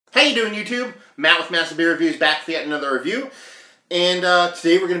How you doing, YouTube? Matt with Massive Beer Reviews back for yet another review. And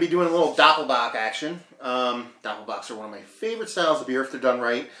today we're going to be doing a little Doppelbock action. Doppelbocks are one of my favorite styles of beer if they're done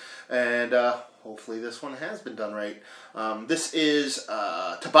right. And hopefully this one has been done right. This is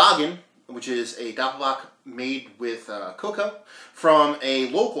Toboggan, which is a Doppelbock made with cocoa from a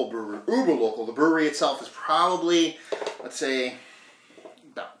local brewery, uber local. The brewery itself is probably, let's say,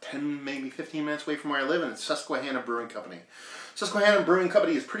 about 10, maybe 15 minutes away from where I live, and it's Susquehanna Brewing Company. Susquehanna Brewing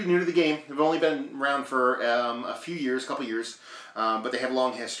Company is pretty new to the game. They've only been around for a couple years, but they have a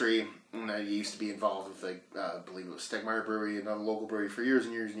long history. And I used to be involved with, I believe it was Stegmeyer Brewery, another local brewery, for years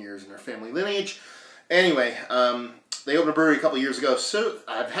and years and years in their family lineage. Anyway, they opened a brewery a couple years ago, so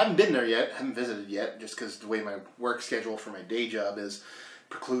I haven't been there yet, haven't visited yet, just because the way my work schedule for my day job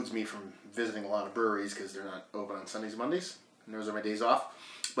precludes me from visiting a lot of breweries because they're not open on Sundays and Mondays, and those are my days off.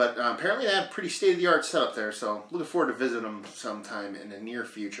 But apparently they have pretty state-of-the-art setup there, so looking forward to visiting them sometime in the near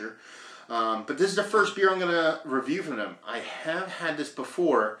future. But this is the first beer I'm going to review from them. I have had this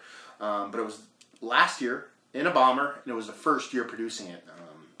before, but it was last year in a bomber, and it was the first year producing it.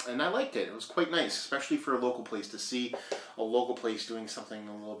 And I liked it. It was quite nice, especially for a local place, to see a local place doing something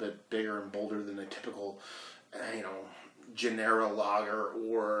a little bit bigger and bolder than a typical, Genera lager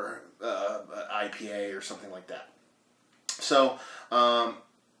or IPA or something like that. So,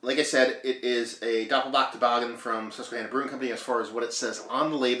 like I said, it is a Doppelbock Toboggan from Susquehanna Brewing Company as far as what it says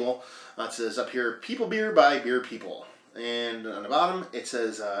on the label. It says up here, People Beer by Beer People. And on the bottom, it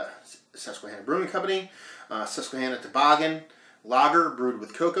says Susquehanna Brewing Company, Susquehanna Toboggan, Lager brewed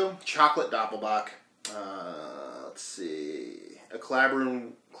with cocoa, Chocolate Doppelbock. Let's see, a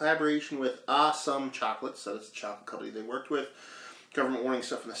collaboration with Awesome Chocolates. So that's the chocolate company they worked with. Government warning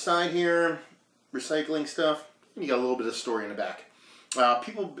stuff on the side here, recycling stuff. You got a little bit of story in the back.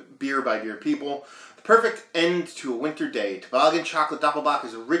 People Beer by Beer People. The perfect end to a winter day. Toboggan Chocolate Doppelbock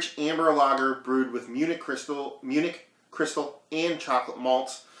is a rich amber lager brewed with Munich crystal, and chocolate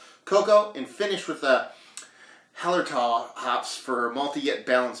malts, cocoa, and finished with Hallertau hops for a malty yet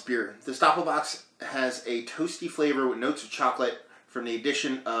balanced beer. This Doppelbock has a toasty flavor with notes of chocolate from the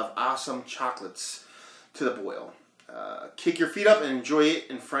addition of Awesome Chocolates to the boil. Kick your feet up and enjoy it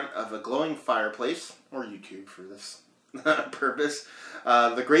in front of a glowing fireplace, or YouTube for this purpose.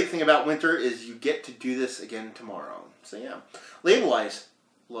 The great thing about winter is you get to do this again tomorrow. So yeah, label-wise,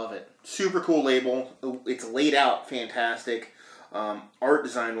 love it. Super cool label. It's laid out fantastic. Art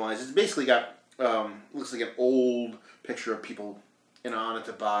design-wise, it's basically got, looks like an old picture of people on a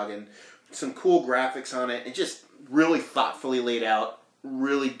toboggan. Some cool graphics on it. It's just really thoughtfully laid out.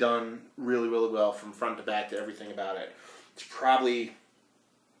 Really done really, really well from front to back to everything about it.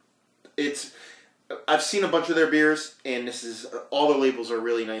 I've seen a bunch of their beers, and all the labels are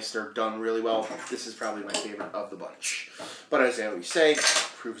really nice. They're done really well. This is probably my favorite of the bunch. But as I always say,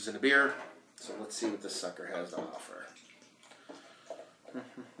 proof is in the beer. So let's see what this sucker has to offer.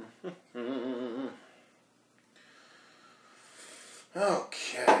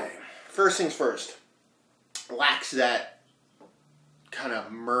 Okay. First things first. Lacks that kind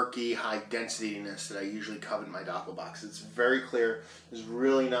of murky, high densityness that I usually covet in my Doppelbocks. It's very clear. There's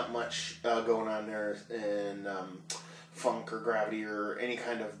really not much going on there in funk or gravity or any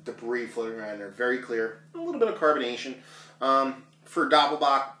kind of debris floating around there. Very clear. A little bit of carbonation. For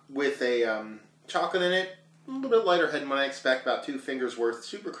Doppelbock with a chocolate in it, a little bit lighter head than what I expect, about 2 fingers worth.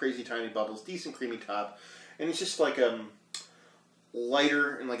 Super crazy tiny bubbles, decent creamy top. And it's just like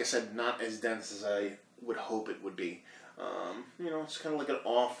lighter and, like I said, not as dense as I would hope it would be. It's kind of like an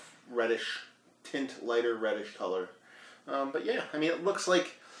off reddish tint, lighter reddish color. But yeah, I mean, it looks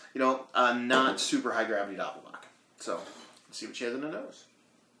like, a not super high gravity Doppelbock. So, let's see what she has in the nose.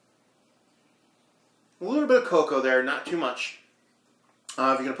 A little bit of cocoa there, not too much. If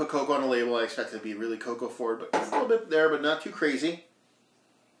you're going to put cocoa on the label, I expect it to be really cocoa forward, but a little bit there, but not too crazy.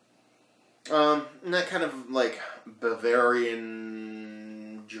 And that kind of like Bavarian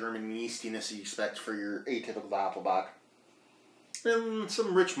German yeastiness you expect for your atypical Doppelbock. And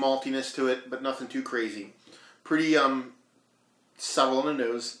some rich maltiness to it, but nothing too crazy. Pretty subtle on the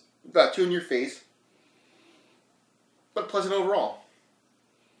nose. About 2 in your face. But pleasant overall.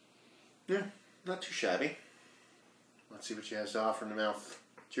 Yeah, not too shabby. Let's see what she has to offer in the mouth.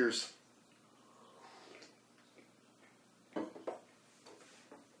 Cheers.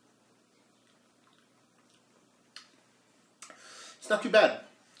 It's not too bad.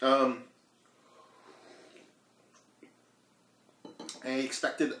 I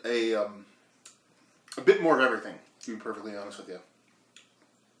expected a bit more of everything, to be perfectly honest with you.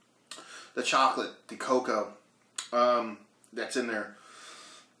 The chocolate, the cocoa that's in there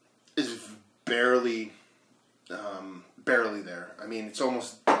is barely there. I mean, it's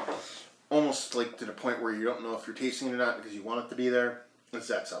almost almost like to the point where you don't know if you're tasting it or not because you want it to be there. It's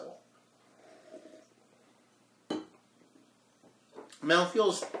that subtle.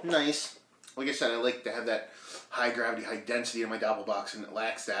 Mouthfeel's nice. Like I said, I like to have that high gravity, high density in my Doppelbocks, and it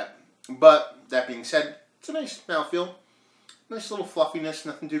lacks that. But that being said, it's a nice mouthfeel. Nice little fluffiness,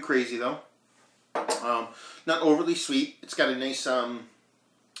 nothing too crazy though. Not overly sweet. It's got a nice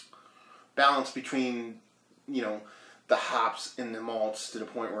balance between, you know, the hops and the malts to the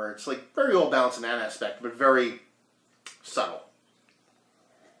point where it's like very well balanced in that aspect, but very subtle.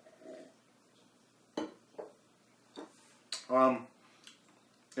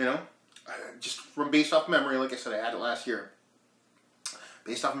 You know, just from based off memory, like I said, I had it last year.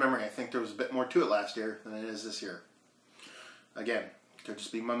 Based off memory, I think there was a bit more to it last year than it is this year. Again, could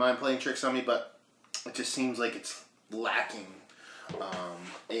just be my mind playing tricks on me, but it just seems like it's lacking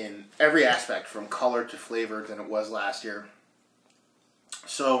in every aspect, from color to flavor, than it was last year.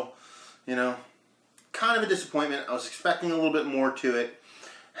 So, you know, kind of a disappointment. I was expecting a little bit more to it,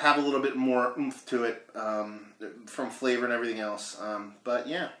 have a little bit more oomph to it from flavor and everything else. But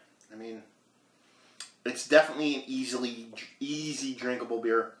yeah, I mean, it's definitely an easy drinkable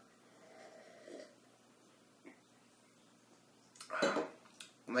beer.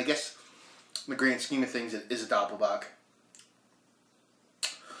 And I guess in the grand scheme of things, it is a Doppelbock.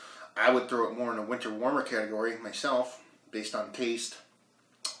 I would throw it more in a winter warmer category myself, based on taste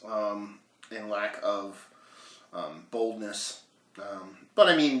and lack of boldness. But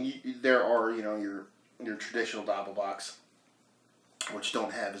I mean, there are, you know, your traditional Doppelbocks, which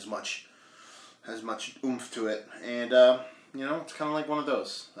don't have as much oomph to it, and you know, it's kind of like one of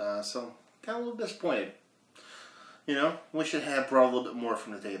those. So kind of a little disappointed. You know, wish it had brought a little bit more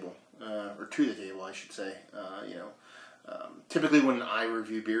from the table, or to the table, I should say. You know, typically when I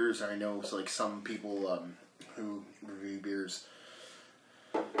review beers, I know it's like some people who review beers.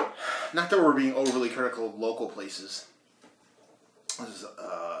 Not that we're being overly critical of local places.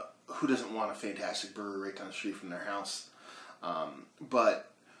 Who doesn't want a fantastic brewery right down the street from their house?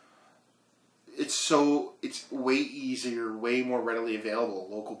 But it's way easier, way more readily available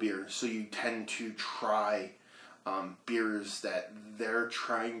local beers. So you tend to try beers that they're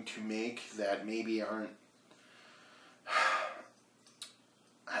trying to make that maybe aren't.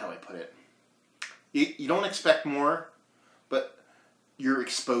 How do I put it? You don't expect more, but you're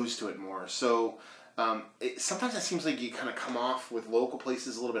exposed to it more. So sometimes it seems like you kind of come off with local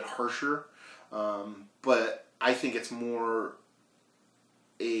places a little bit harsher, but I think it's more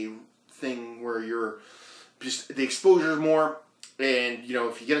a thing where you're just, the exposure is more, and you know,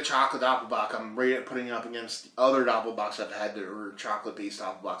 if you get a chocolate Doppelbock, I'm right at putting it up against other Doppelbocks I've had, or chocolate based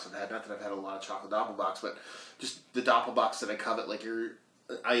Doppelbocks I've had. Not that I've had a lot of chocolate Doppelbocks, but just the Doppelbocks that I covet, like your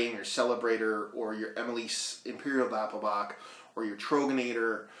your Celebrator, or your Emily's Imperial Doppelbock, or your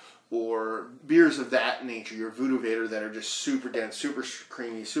Troganator, or beers of that nature, your Voodoo Vader, that are just super dense, super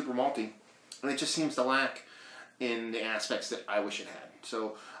creamy, super malty, and it just seems to lack in the aspects that I wish it had.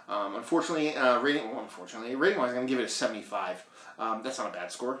 So, unfortunately, rating-wise, I'm going to give it a 75. That's not a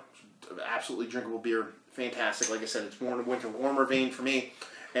bad score. Absolutely drinkable beer. Fantastic. Like I said, it's more in a winter warmer vein for me,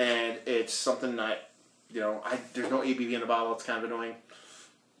 and it's something that, you know, there's no ABV in the bottle. It's kind of annoying.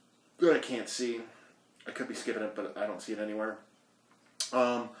 Good, I can't see. I could be skipping it, but I don't see it anywhere.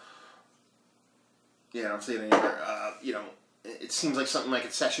 Yeah, I don't see it anywhere. You know, it seems like something I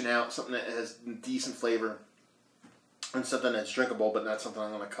could session out, something that has decent flavor, and something that's drinkable, but not something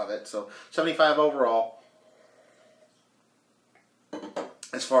I'm going to covet. So, 75 overall.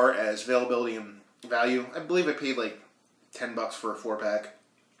 As far as availability and value, I believe I paid like $10 for a 4-pack.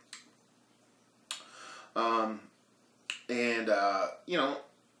 You know,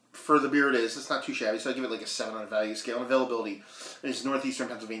 for the beer it is, it's not too shabby, so I give it like a 7 on a value scale. And availability is northeastern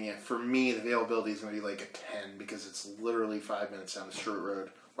Pennsylvania. For me, the availability is going to be like a 10, because it's literally 5 minutes down the short road,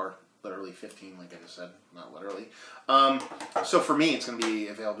 or literally 15, like I just said, not literally. So for me, it's going to be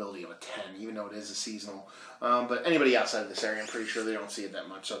availability of a 10, even though it is a seasonal. But anybody outside of this area, I'm pretty sure they don't see it that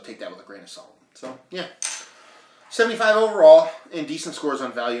much, so take that with a grain of salt. So, yeah. 75 overall, and decent scores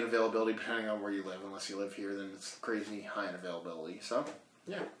on value and availability, depending on where you live. Unless you live here, then it's crazy high in availability. So,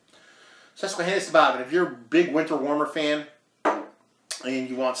 yeah. Susquehanna Toboggan. If you're a big winter warmer fan, and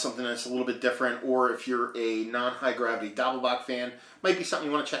you want something that's a little bit different, or if you're a non-high gravity Doppelbock fan, might be something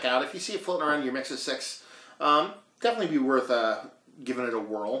you want to check out. If you see it floating around in your mix of 6, definitely be worth giving it a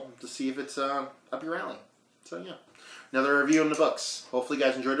whirl to see if it's up your alley. So yeah, another review in the books. Hopefully you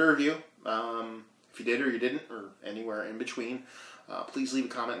guys enjoyed the review. If you did or you didn't, or anywhere in between, please leave a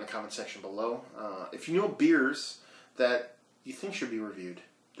comment in the comment section below. If you know beers that you think should be reviewed,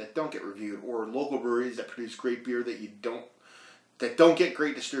 that don't get reviewed, or local breweries that produce great beer that you don't that don't get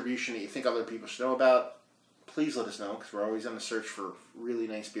great distribution that you think other people should know about, please let us know, because we're always on the search for really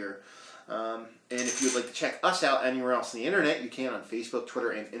nice beer. And if you'd like to check us out anywhere else on the internet, you can on Facebook,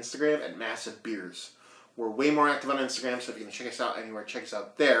 Twitter, and Instagram at Massive Beers. We're way more active on Instagram, so if you're going to check us out anywhere, check us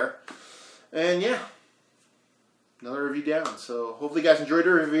out there. And yeah, another review down. So hopefully you guys enjoyed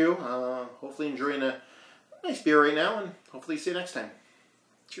the review. Hopefully enjoying a nice beer right now, and hopefully see you next time.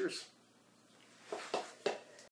 Cheers.